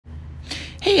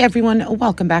Hey everyone,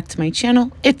 welcome back to my channel.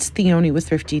 It's Theoni with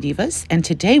Thrifty Divas, and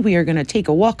today we are going to take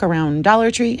a walk around Dollar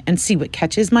Tree and see what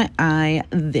catches my eye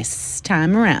this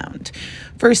time around.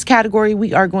 First category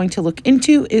we are going to look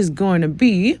into is going to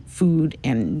be food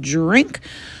and drink.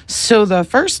 So the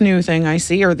first new thing I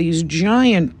see are these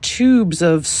giant tubes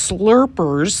of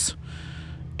Slurpers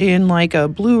in like a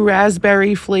blue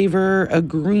raspberry flavor, a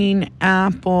green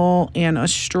apple, and a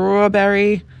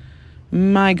strawberry.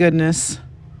 My goodness.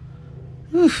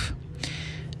 Oof.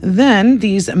 Then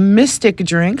these Mystic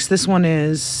drinks. This one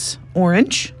is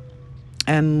orange.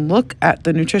 And look at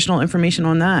the nutritional information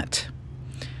on that.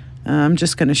 I'm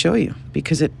just going to show you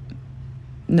because it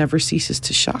never ceases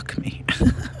to shock me.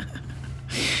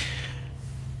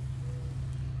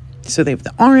 So they have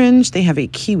the orange. They have a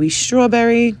kiwi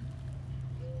strawberry.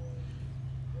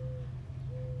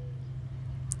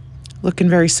 Looking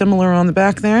very similar on the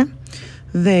back there.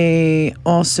 They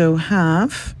also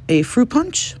have a fruit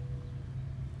punch.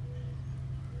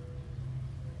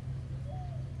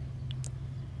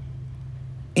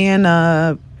 And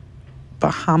a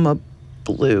Bahama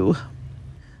Blue.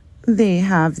 They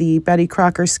have the Betty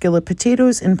Crocker skillet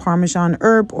potatoes in Parmesan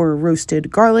herb or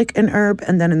roasted garlic and herb.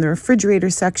 And then in the refrigerator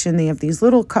section, they have these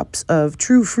little cups of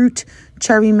true fruit,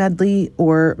 cherry medley,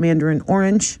 or mandarin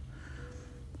orange.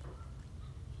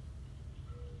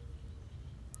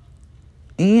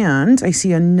 And I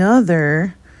see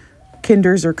another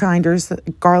Kinders or Kinders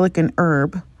garlic and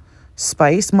herb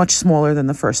spice, much smaller than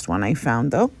the first one I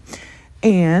found though.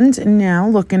 And now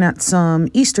looking at some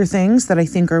Easter things that I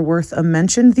think are worth a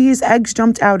mention. These eggs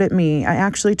jumped out at me. I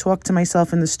actually talked to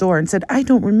myself in the store and said, I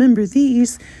don't remember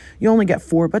these. You only get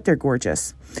 4, but they're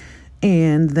gorgeous.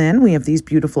 And then we have these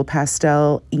beautiful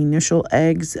pastel initial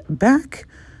eggs back.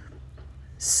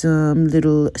 Some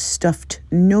little stuffed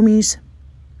nomies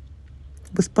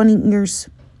with bunny ears.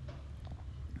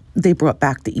 They brought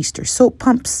back the Easter soap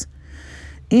pumps.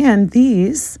 And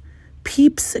these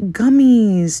Peeps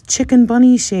gummies, chicken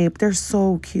bunny shape. They're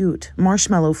so cute.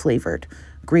 Marshmallow flavored.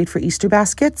 Great for Easter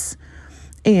baskets.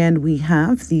 And we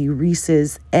have the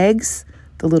Reese's eggs,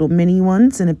 the little mini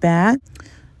ones in a bag.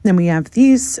 Then we have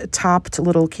these topped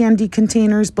little candy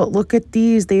containers. But look at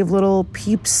these. They have little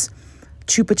Peeps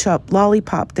Chupa Chup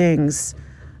lollipop things.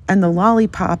 And the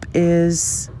lollipop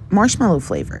is marshmallow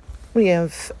flavor. We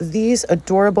have these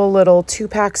adorable little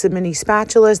 2-packs of mini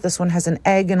spatulas. This one has an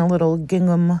egg and a little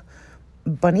gingham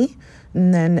bunny.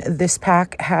 And then this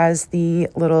pack has the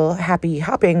little happy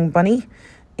hopping bunny.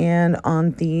 And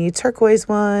on the turquoise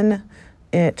one,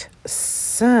 it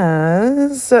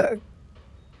says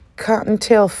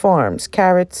Cottontail Farms,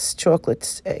 carrots,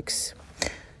 chocolates, eggs.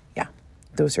 Yeah,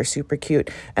 those are super cute.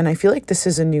 And I feel like this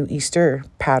is a new Easter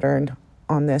pattern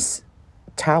on this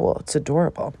towel. It's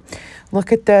adorable.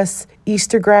 Look at this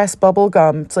Easter grass bubble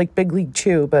gum. It's like Big League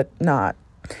Chew, but not.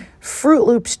 Fruit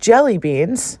Loops jelly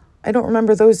beans. I don't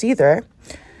remember those either.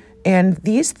 And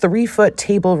these 3-foot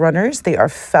table runners, they are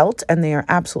felt and they are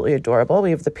absolutely adorable. We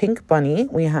have the pink bunny.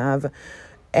 We have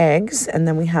eggs. And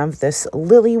then we have this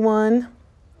lily one.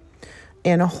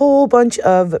 And a whole bunch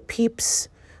of Peeps.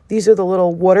 These are the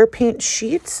little water paint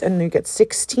sheets. And you get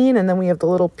 16. And then we have the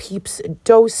little Peeps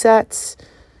dough sets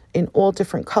in all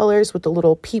different colors with the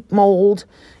little Peep mold.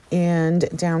 And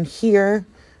down here,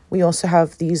 we also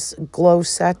have these glow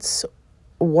sets,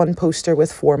 1 poster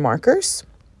with 4 markers.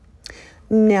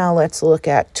 Now let's look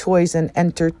at toys and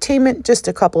entertainment. Just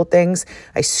a couple of things.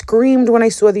 I screamed when I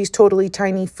saw these totally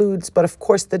tiny foods, but of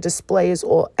course the display is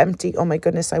all empty. Oh my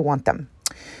goodness, I want them.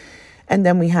 And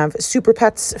then we have Super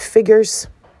Pets figures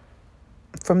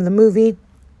from the movie.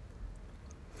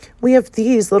 We have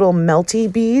these little melty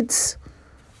beads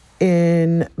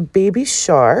in Baby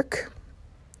Shark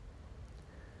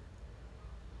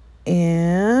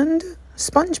and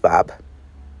SpongeBob.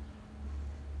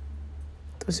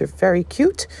 Those are very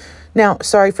cute. Now,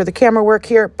 sorry for the camera work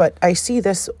here, but I see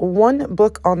this one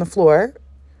book on the floor.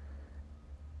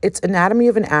 It's Anatomy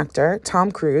of an Actor,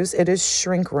 Tom Cruise. It is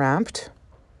shrink wrapped.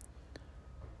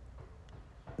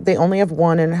 They only have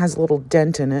one and it has a little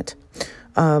dent in it.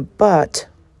 But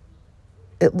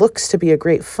it looks to be a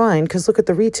great find because look at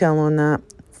the retail on that.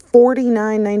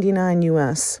 $49.99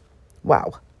 US.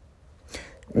 Wow.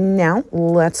 Now,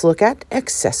 let's look at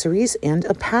accessories and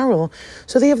apparel.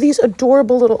 So they have these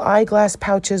adorable little eyeglass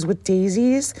pouches with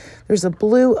daisies. There's a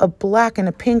blue, a black, and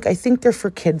a pink. I think they're for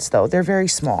kids, though. They're very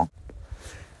small.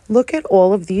 Look at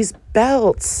all of these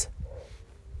belts.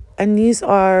 And these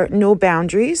are No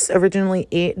Boundaries, originally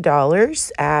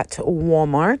 $8 at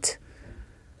Walmart.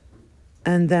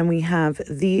 And then we have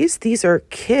these. These are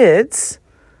kids,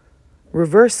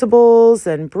 reversibles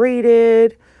and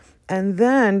braided. And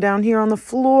then down here on the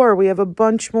floor, we have a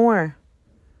bunch more.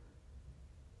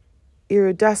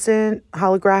 Iridescent,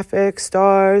 holographic,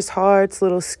 stars, hearts,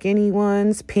 little skinny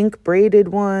ones, pink braided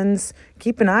ones.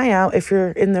 Keep an eye out if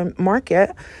you're in the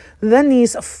market. Then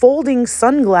these folding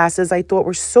sunglasses I thought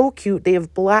were so cute. They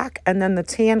have black and then the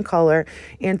tan color.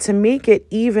 And to make it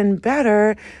even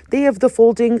better, they have the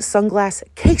folding sunglass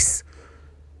case.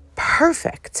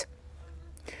 Perfect.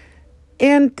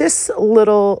 And this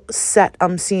little set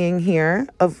I'm seeing here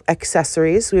of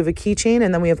accessories, we have a keychain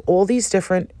and then we have all these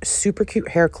different super cute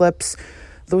hair clips.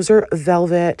 Those are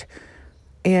velvet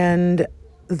and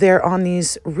they're on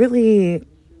these really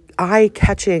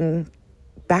eye-catching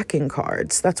backing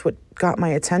cards. That's what got my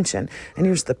attention. And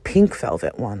here's the pink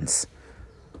velvet ones.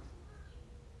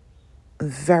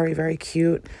 Very, very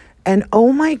cute. And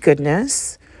oh my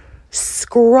goodness,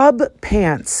 scrub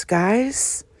pants,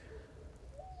 guys.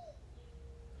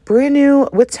 Brand new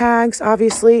with tags,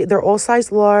 obviously. They're all size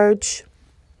large.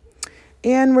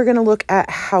 And we're going to look at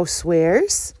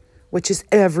housewares, which is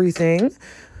everything.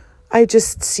 I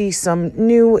just see some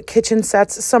new kitchen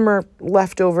sets. Some are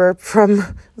left over from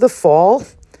the fall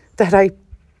that I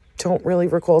don't really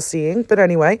recall seeing. But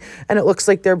anyway, and it looks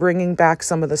like they're bringing back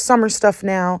some of the summer stuff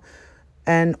now.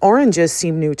 And oranges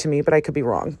seem new to me, but I could be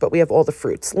wrong. But we have all the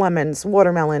fruits, lemons,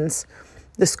 watermelons.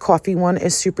 This coffee one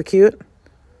is super cute.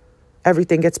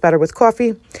 Everything gets better with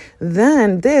coffee.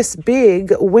 Then this big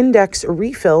Windex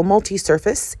refill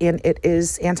multi-surface, and it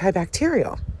is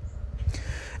antibacterial.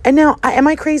 And now, am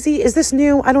I crazy? Is this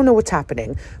new? I don't know what's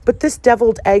happening. But this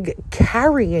deviled egg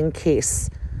carrying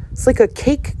case, it's like a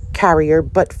cake carrier,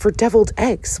 but for deviled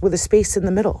eggs with a space in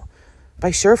the middle by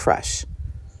SureFresh.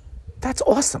 That's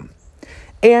awesome.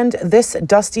 And this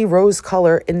dusty rose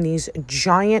color in these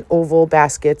giant oval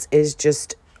baskets is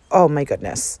just, oh my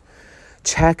goodness.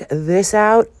 Check this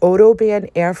out, Odoban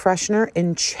air freshener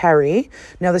in cherry.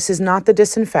 Now, this is not the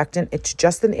disinfectant. It's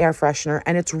just an air freshener,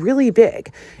 and it's really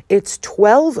big. It's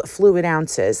 12 fluid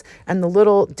ounces, and the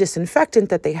little disinfectant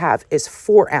that they have is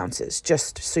 4 ounces,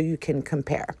 just so you can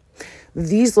compare.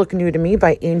 These look new to me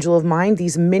by Angel of Mine.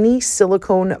 These mini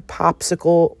silicone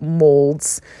popsicle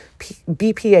molds,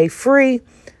 BPA free,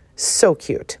 so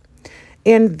cute.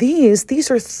 And these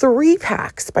are 3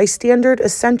 packs by Standard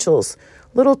Essentials.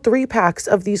 Little 3 packs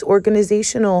of these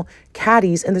organizational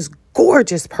caddies in this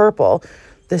gorgeous purple,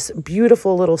 this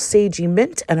beautiful little sagey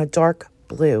mint, and a dark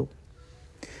blue.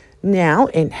 Now,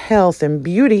 in health and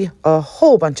beauty, a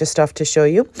whole bunch of stuff to show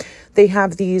you. They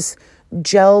have these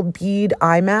gel bead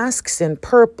eye masks in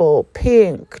purple,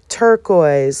 pink,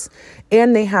 turquoise,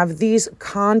 and they have these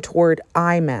contoured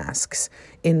eye masks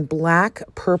in black,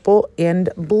 purple, and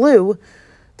blue.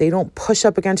 They don't push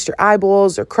up against your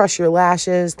eyeballs or crush your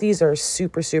lashes. These are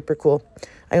super, super cool.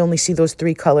 I only see those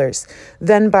 3 colors.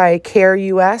 Then by Care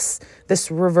US,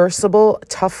 this reversible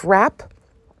tough wrap.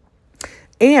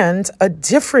 And a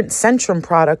different Centrum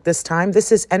product this time.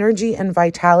 This is Energy and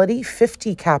Vitality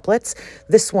 50 caplets.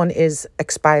 This one is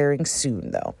expiring soon,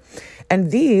 though.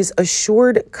 And these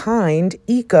Assured Kind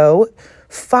Eco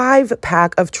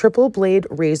 5-pack of triple blade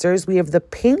razors. We have the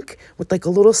pink with like a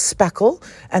little speckle.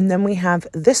 And then we have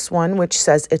this one, which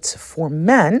says it's for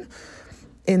men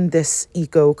in this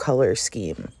eco color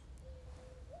scheme.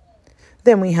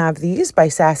 Then we have these by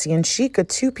Sassy and Chic, a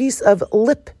 2-piece of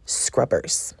lip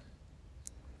scrubbers.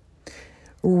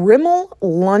 Rimmel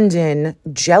London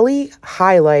Jelly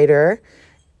Highlighter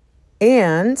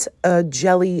and a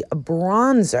Jelly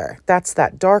Bronzer. That's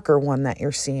that darker one that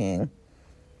you're seeing.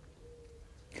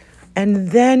 And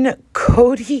then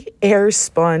Coty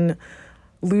Airspun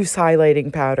Loose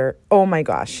Highlighting Powder. Oh my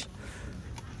gosh.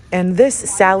 And this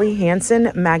Sally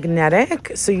Hansen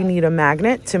Magnetic. So you need a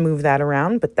magnet to move that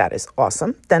around, but that is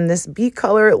awesome. Then this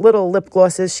B-Color little lip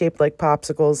glosses shaped like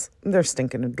popsicles. They're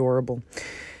stinking adorable.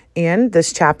 And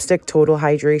this chapstick Total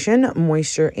Hydration,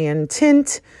 Moisture and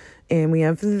Tint. And we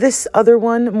have this other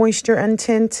one, Moisture and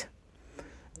Tint.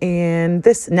 And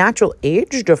this Natural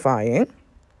Age Defying.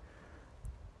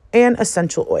 And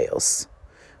essential oils.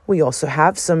 We also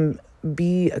have some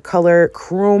B-Color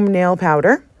Chrome Nail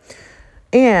Powder.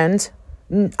 And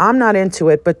I'm not into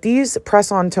it, but these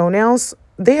press-on toenails,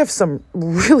 they have some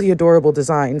really adorable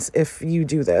designs if you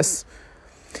do this.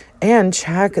 And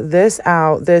check this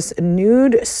out, this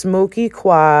Nude Smoky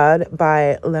Quad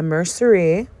by La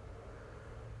Mercerie.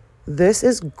 This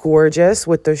is gorgeous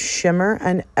with the shimmer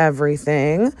and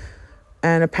everything.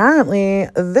 And apparently,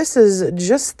 this is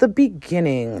just the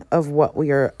beginning of what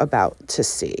we are about to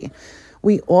see.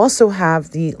 We also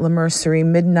have the La Mercerie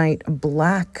Midnight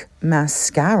Black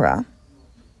Mascara.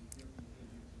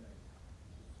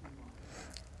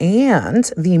 and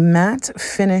the matte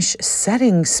finish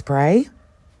setting spray,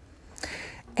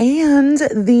 and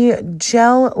the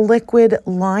gel liquid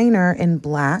liner in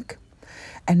black.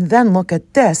 And then look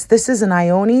at this. This is an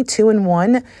Ioni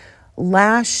 2-in-1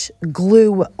 lash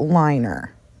glue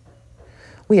liner.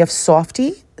 We have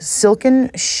Softy, Silken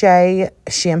Shea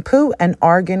shampoo, and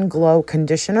Argan Glow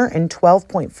conditioner in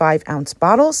 12.5 ounce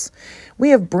bottles. We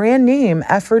have brand name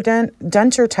Effordent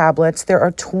denture tablets. There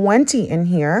are 20 in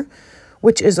here,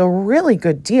 which is a really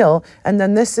good deal. And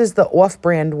then this is the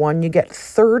off-brand one. You get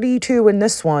 32 in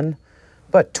this one,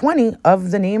 but 20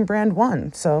 of the name brand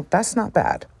one. So that's not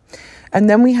bad. And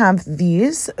then we have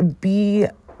these Be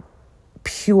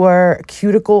Pure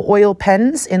cuticle oil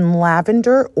pens in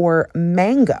lavender or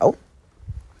mango.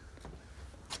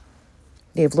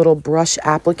 They have little brush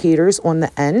applicators on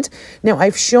the end. Now,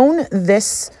 I've shown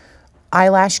this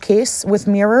eyelash case with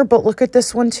mirror, but look at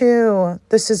this one too.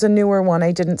 This is a newer one.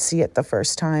 I didn't see it the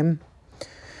first time.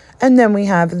 And then we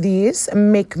have these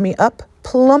Make Me Up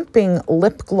plumping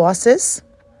lip glosses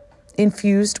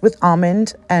infused with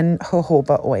almond and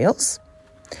jojoba oils.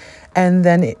 And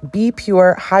then Be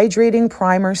Pure hydrating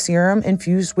primer serum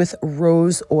infused with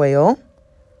rose oil.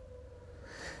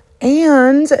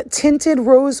 And tinted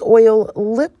rose oil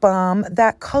lip balm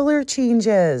that color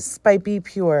changes by Be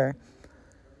Pure.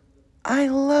 I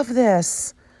love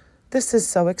this. This is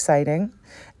so exciting.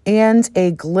 And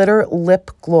a glitter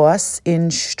lip gloss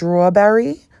in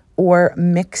strawberry or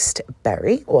mixed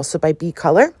berry, also by Be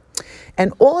Color.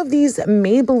 And all of these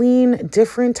Maybelline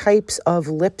different types of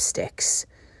lipsticks.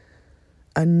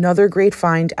 Another great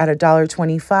find at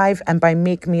 $1.25, and by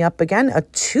Make Me Up again, a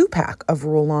 2-pack of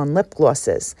roll-on lip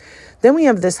glosses. Then we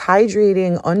have this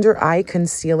hydrating under eye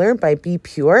concealer by Be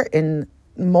Pure in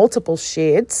multiple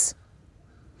shades,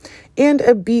 and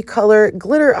a Be Color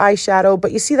glitter eyeshadow.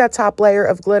 But you see that top layer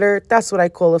of glitter? That's what I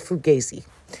call a fugazi.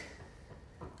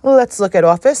 Let's look at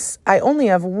Office. I only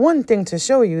have one thing to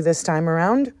show you this time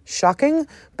around. Shocking,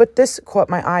 but this caught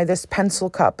my eye, this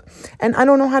pencil cup. And I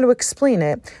don't know how to explain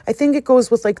it. I think it goes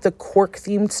with like the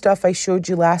cork-themed stuff I showed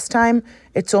you last time.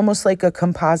 It's almost like a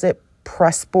composite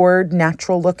pressboard,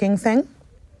 natural-looking thing.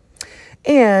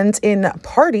 And in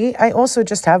Party, I also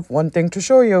just have one thing to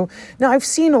show you. Now, I've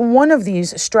seen one of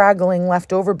these straggling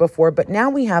left over before, but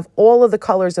now we have all of the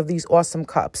colors of these awesome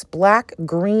cups. Black,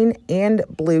 green, and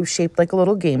blue, shaped like a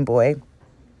little Game Boy.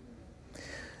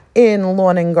 In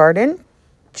Lawn and Garden,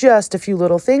 just a few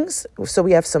little things. So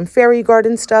we have some fairy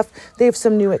garden stuff. They have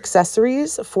some new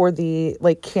accessories for the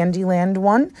like Candyland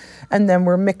one. And then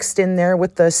we're mixed in there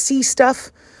with the sea stuff.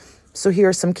 So here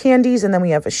are some candies, and then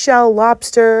we have a shell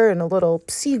lobster and a little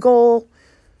seagull.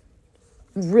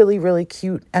 Really, really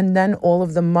cute. And then all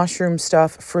of the mushroom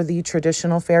stuff for the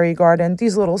traditional fairy garden.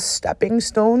 These little stepping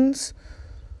stones.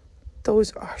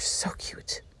 Those are so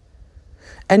cute.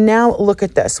 And now look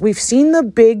at this. We've seen the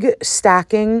big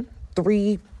stacking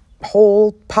 3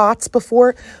 whole pots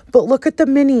before, but look at the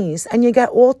minis, and you get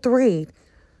all 3.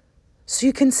 So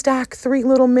you can stack 3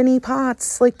 little mini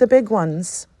pots like the big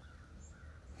ones.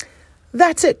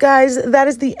 That's it, guys. That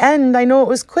is the end. I know it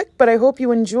was quick, but I hope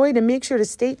you enjoyed, and make sure to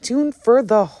stay tuned for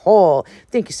the haul.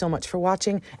 Thank you so much for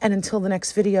watching, and until the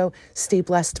next video, stay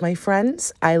blessed, my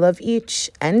friends. I love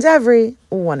each and every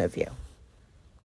one of you.